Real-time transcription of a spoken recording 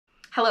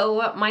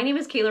Hello, my name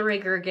is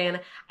Kayla Girgen.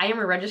 I am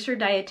a registered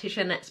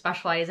dietitian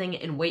specializing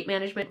in weight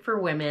management for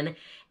women,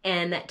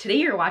 and today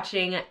you're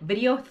watching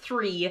video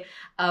 3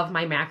 of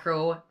my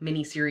macro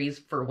mini-series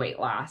for weight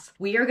loss.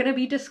 We are going to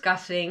be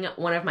discussing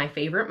one of my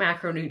favorite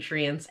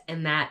macronutrients,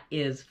 and that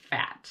is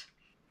fat.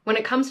 When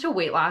it comes to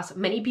weight loss,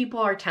 many people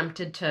are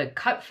tempted to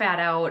cut fat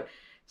out,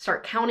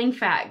 start counting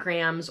fat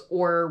grams,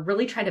 or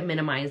really try to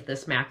minimize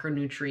this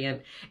macronutrient.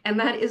 And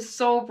that is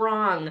so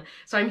wrong.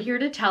 So I'm here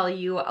to tell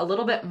you a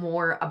little bit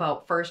more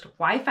about first,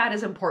 why fat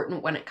is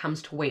important when it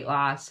comes to weight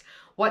loss,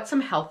 what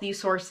some healthy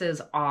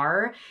sources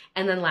are,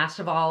 and then last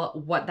of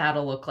all, what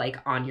that'll look like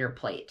on your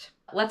plate.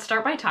 Let's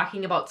start by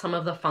talking about some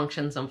of the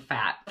functions of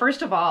fat.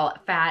 First of all,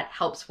 fat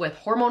helps with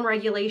hormone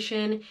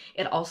regulation.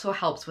 It also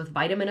helps with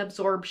vitamin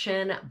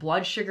absorption,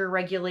 blood sugar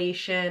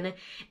regulation,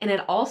 and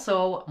it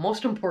also,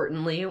 most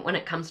importantly, when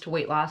it comes to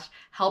weight loss,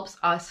 helps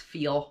us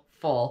feel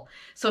full.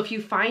 So if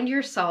you find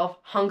yourself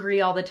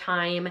hungry all the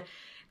time,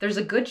 there's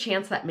a good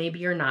chance that maybe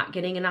you're not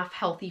getting enough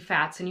healthy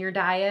fats in your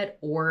diet,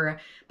 or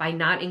by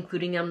not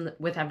including them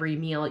with every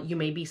meal, you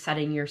may be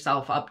setting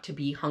yourself up to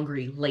be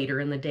hungry later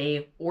in the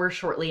day or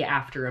shortly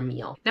after a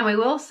meal. Now, I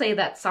will say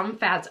that some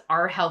fats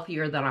are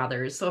healthier than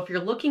others. So if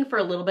you're looking for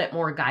a little bit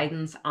more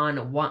guidance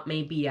on what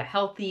may be a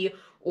healthy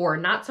or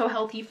not so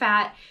healthy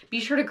fat, be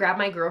sure to grab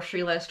my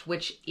grocery list,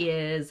 which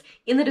is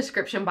in the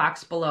description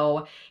box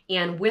below.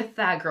 And with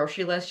that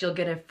grocery list, you'll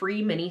get a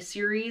free mini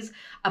series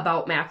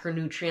about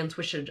macronutrients,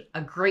 which is a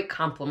great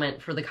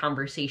complement for the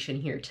conversation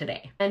here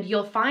today. And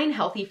you'll find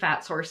healthy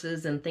fat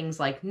sources in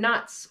things like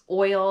nuts,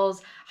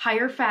 oils,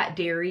 higher fat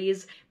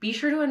dairies. Be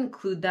sure to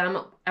include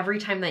them every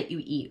time that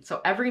you eat.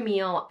 So every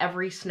meal,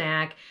 every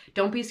snack.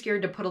 Don't be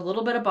scared to put a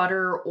little bit of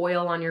butter or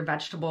oil on your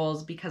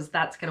vegetables, because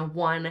that's gonna,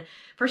 one,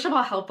 first of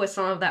all, help with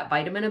some of that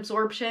vitamin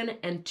absorption,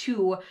 and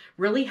two,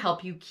 really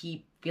help you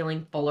keep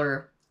feeling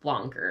fuller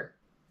longer.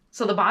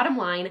 So the bottom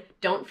line,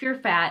 don't fear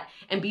fat,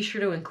 and be sure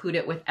to include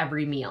it with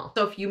every meal.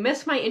 So if you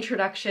missed my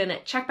introduction,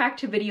 check back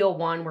to video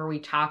 1 where we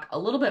talk a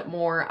little bit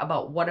more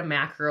about what a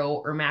macro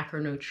or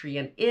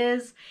macronutrient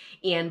is.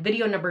 And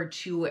video number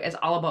 2 is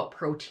all about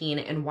protein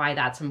and why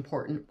that's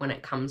important when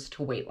it comes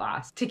to weight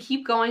loss. To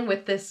keep going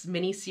with this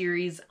mini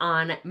series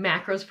on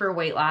macros for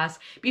weight loss,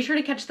 be sure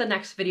to catch the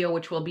next video,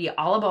 which will be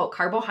all about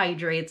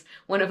carbohydrates,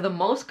 one of the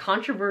most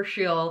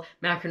controversial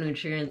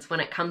macronutrients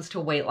when it comes to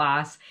weight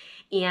loss.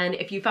 And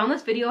if you found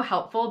this video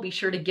helpful, be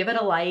sure to give it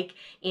a like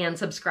and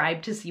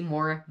subscribe to see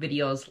more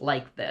videos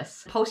like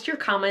this. Post your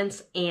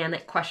comments and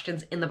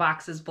questions in the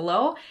boxes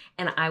below,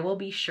 and I will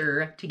be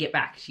sure to get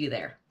back to you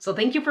there. So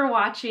thank you for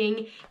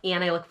watching,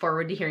 and I look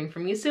forward to hearing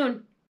from you soon.